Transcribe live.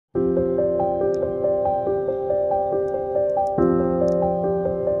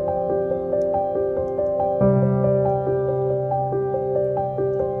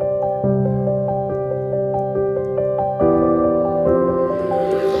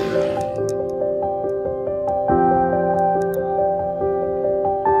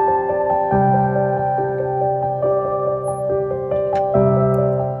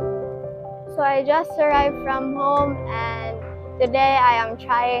Today I am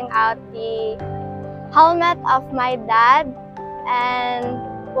trying out the helmet of my dad, and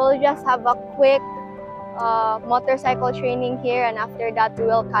we'll just have a quick motorcycle training here, and after that we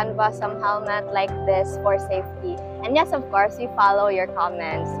will canvas some helmet like this for safety. And yes, of course, we follow your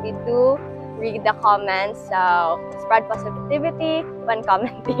comments. We do read the comments, so spread positivity when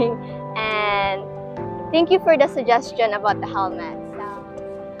commenting. And thank you for the suggestion about the helmet.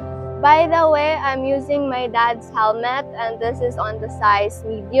 By the way, I'm using my dad's helmet, and this is on the size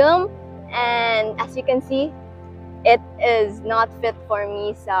medium, and as you can see, it is not fit for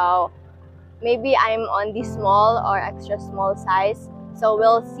me, so maybe I'm on the small or extra small size. So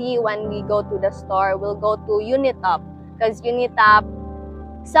we'll see when we go to the store. We'll go to Unitop because Unitop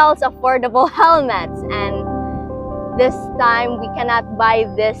sells affordable helmets, and this time we cannot buy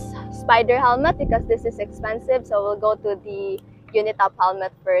this spider helmet because this is expensive, so we'll go to the Unitop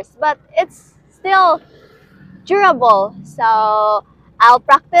helmet first, but it's still durable. So I'll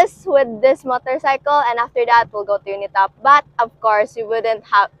practice with this motorcycle, and after that we'll go to Unitop. But of course, we wouldn't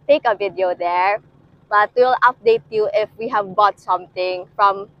take a video there, but we'll update you if we have bought something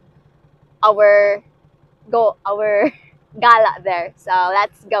from our gala there. So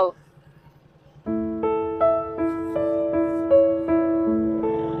let's go.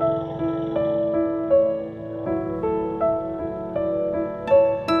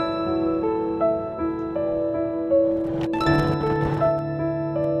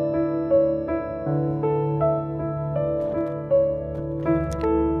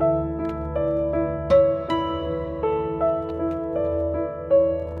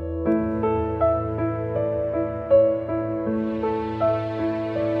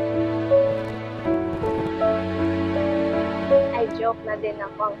 Joke na din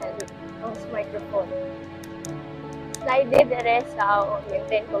ako ang microphone. Slide din dire sa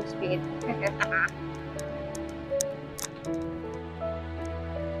maintain kong speed.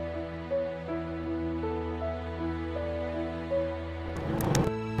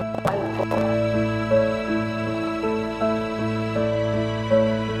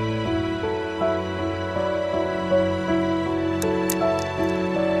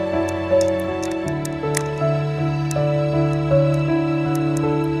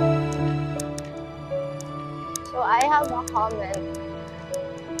 I have a comment.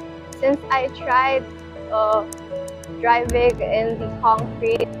 Since I tried driving in the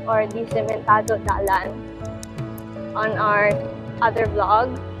concrete or the cementado dalan on our other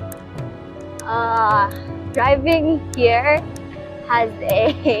vlog, driving here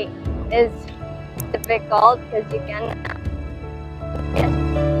is difficult because you can.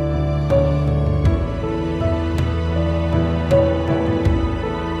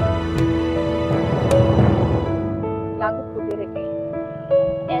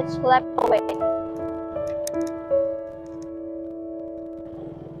 It swept away.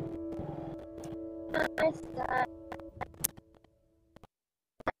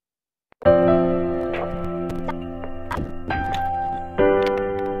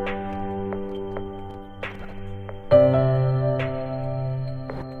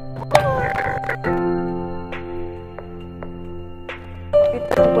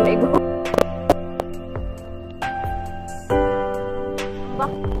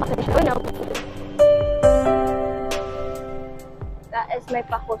 That is my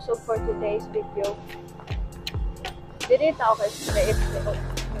pakusog for today's video. Dito ako straight.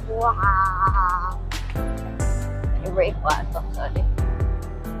 Wow! I-break pa ito. Sorry.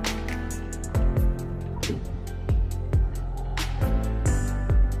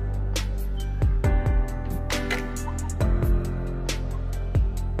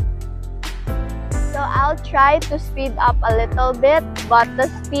 So I'll try to speed up a little bit, but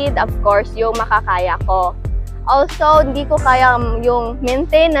the speed, of course, yung makakaya ko. Also, hindi ko kaya yung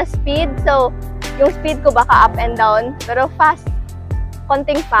maintain na speed. So, yung speed ko baka up and down. Pero fast.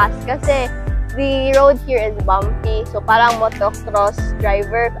 Konting fast. Kasi the road here is bumpy. So, parang motocross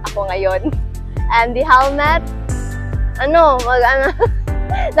driver ako ngayon. And the helmet,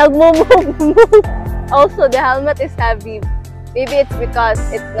 nagmo-move. Also, the helmet is heavy. Maybe it's because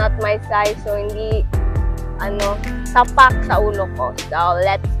it's not my size. So, hindi, tapak sa ulo ko. So,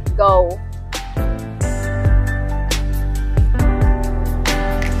 let's go.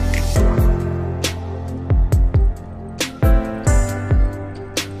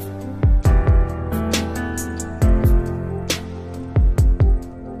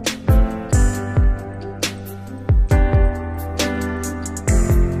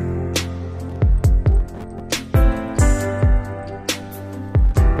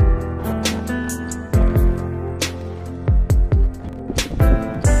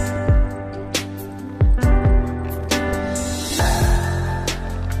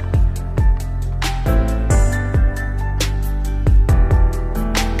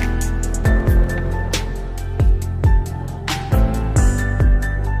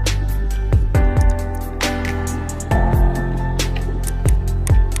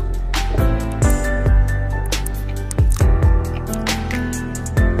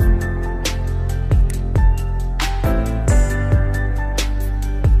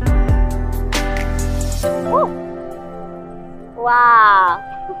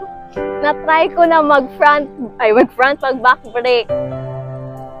 na-try ko na mag-back brake.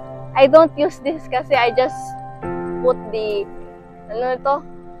 I don't use this kasi I just put the,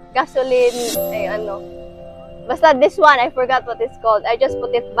 gasoline, basta this one, I forgot what it's called. I just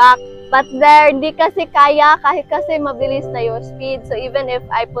put it back. But there, hindi kasi kaya, kahit kasi mabilis na yung speed. So even if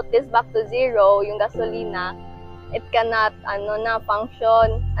I put this back to 0, yung gasolina, it cannot,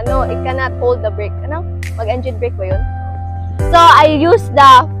 function. It cannot hold the brake. Mag-engine brake ba yun? So I use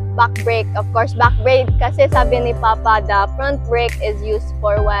the back brake. Of course, back brake kasi sabi ni Papa, the front brake is used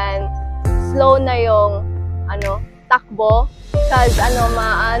for when slow na yung, takbo. Because,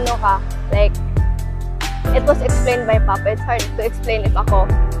 like, it was explained by Papa. It's hard to explain if ako.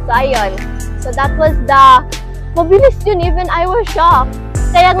 So, ayun. So, that was the, mabilis yun. Even I was shocked.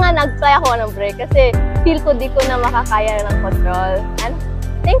 Kaya nga, nag-try ako ng brake kasi feel ko di ko na makakaya ng control. And,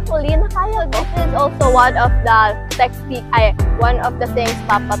 thankfully, nakaya ko. This is also one of the things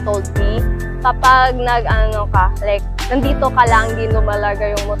Papa told me. Kapag nandito ka lang, di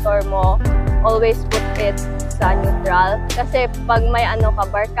lumalaga yung motor mo, always put it sa neutral. Kasi pag may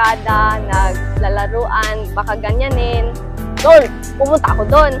barkada, naglalaruan, baka ganyanin, pumunta ako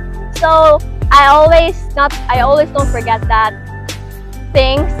doon. So, I always don't forget that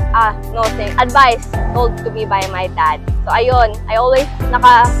advice told to me by my dad. So, ayun, I always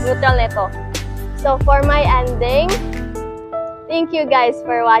naka-neutral nito. So, for my ending, thank you guys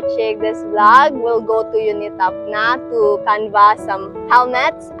for watching this vlog. We'll go to Unitop na to canvas some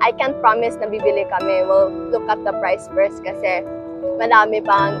helmets. I can't promise na bibili kami. We'll look at the price first kasi marami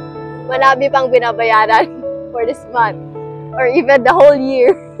pang binabayaran for this month or even the whole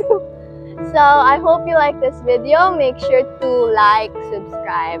year. So, I hope you like this video. Make sure to like,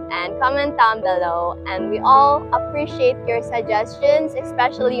 subscribe, and comment down below. And we all appreciate your suggestions,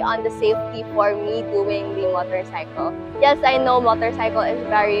 especially on the safety for me doing the motorcycle. Yes, I know motorcycle is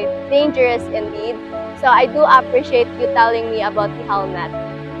very dangerous indeed. So, I do appreciate you telling me about the helmet.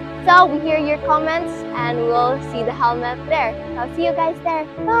 So, we hear your comments and we'll see the helmet there. I'll see you guys there.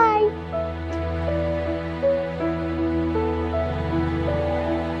 Bye!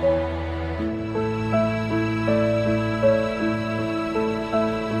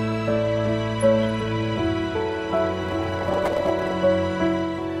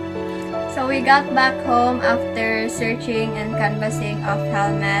 We got back home after searching and canvassing of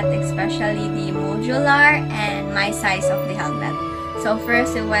helmet, especially the modular and my size of the helmet. So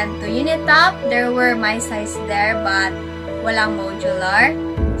first we went to Unitop. There were my size there but walang modular.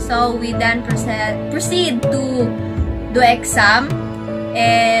 So we then proceed to do exam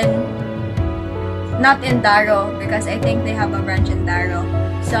and not in Daro because I think they have a branch in Daro.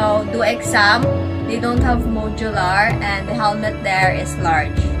 So do exam, they don't have modular and the helmet there is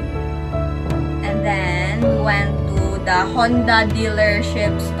large. And then, we went to the Honda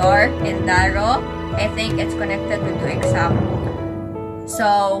dealership store in Daro. I think it's connected to exam.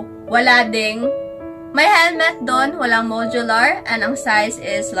 So, wala ding. May helmet doon, walang modular, and ang size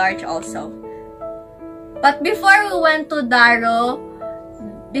is large also. But before we went to Daro,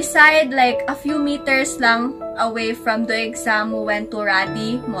 beside like a few meters lang away from the exam, we went to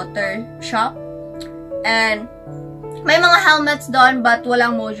Radi Motor Shop. And, may mga helmets doon, but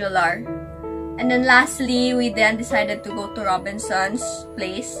walang modular. And then lastly, we then decided to go to Robinson's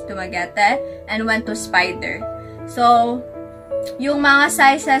place, Dumaguete, and went to Spider. So, yung mga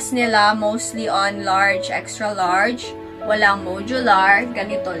sizes nila, mostly on large, extra large, walang modular,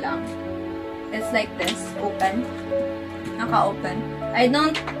 ganito lang. It's like this, open. Naka-open.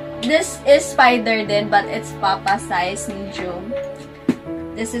 This is Spider din, but it's Papa size, medium.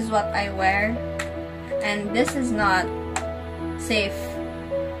 This is what I wear. And this is not safe.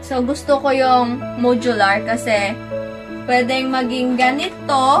 So, gusto ko yung modular kasi pwedeng maging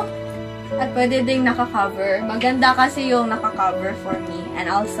ganito at pwede ding naka-cover. Maganda kasi yung naka-cover for me. And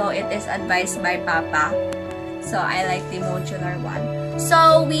also, it is advised by Papa. So, I like the modular one.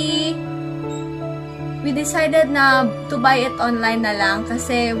 So, we decided na to buy it online na lang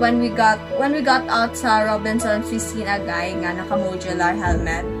kasi when we got out sa Robinsons, we seen a guy nga naka-modular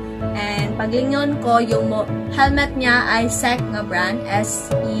helmet. And paglingon ko, yung helmet niya ay SEC na brand,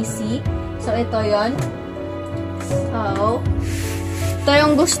 SEC. So, ito yon. So, ito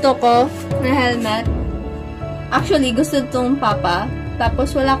yung gusto ko na helmet. Actually, gusto itong Papa.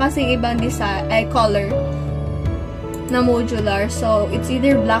 Tapos, wala kasing ibang design, color na modular. So, it's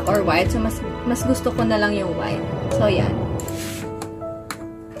either black or white. So, mas gusto ko na lang yung white. So, yan.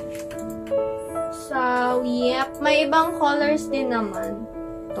 So, yep. May ibang colors din naman.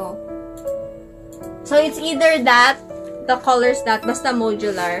 To. So, it's either that, the colors that, basta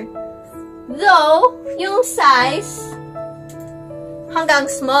modular. Though, yung size, hanggang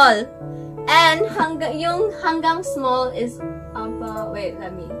small. And yung hanggang small is, wait,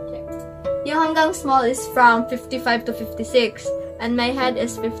 let me check. Yung hanggang small is from 55 to 56. And my head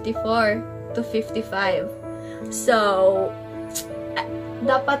is 54 to 55. So,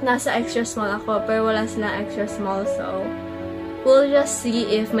 dapat nasa extra small ako, pero wala silang extra small. So, we'll just see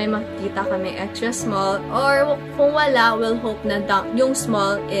if may makikita kami extra small. Or kung wala, we'll hope na yung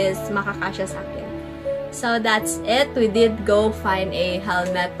small is makakasya sa akin. So, that's it. We did go find a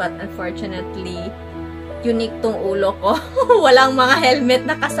helmet, but unfortunately, unique tong ulo ko. Walang mga helmet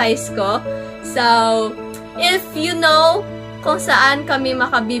na ka-size ko. So, if you know kung saan kami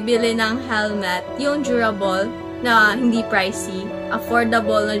makabibili ng helmet, yung durable, na hindi pricey,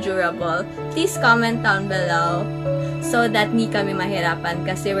 affordable na durable, please comment down below so that hindi kami mahirapan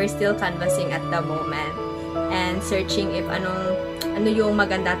kasi we're still canvassing at the moment and searching if ano yung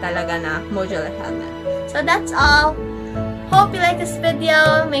maganda talaga na modular helmet. So that's all. Hope you like this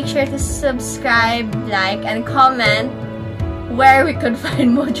video. Make sure to subscribe, like, and comment where we could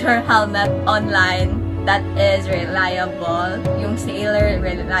find modular helmet online that is reliable, yung sailor,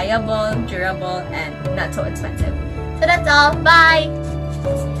 reliable, durable, and not so expensive. So that's all. Bye!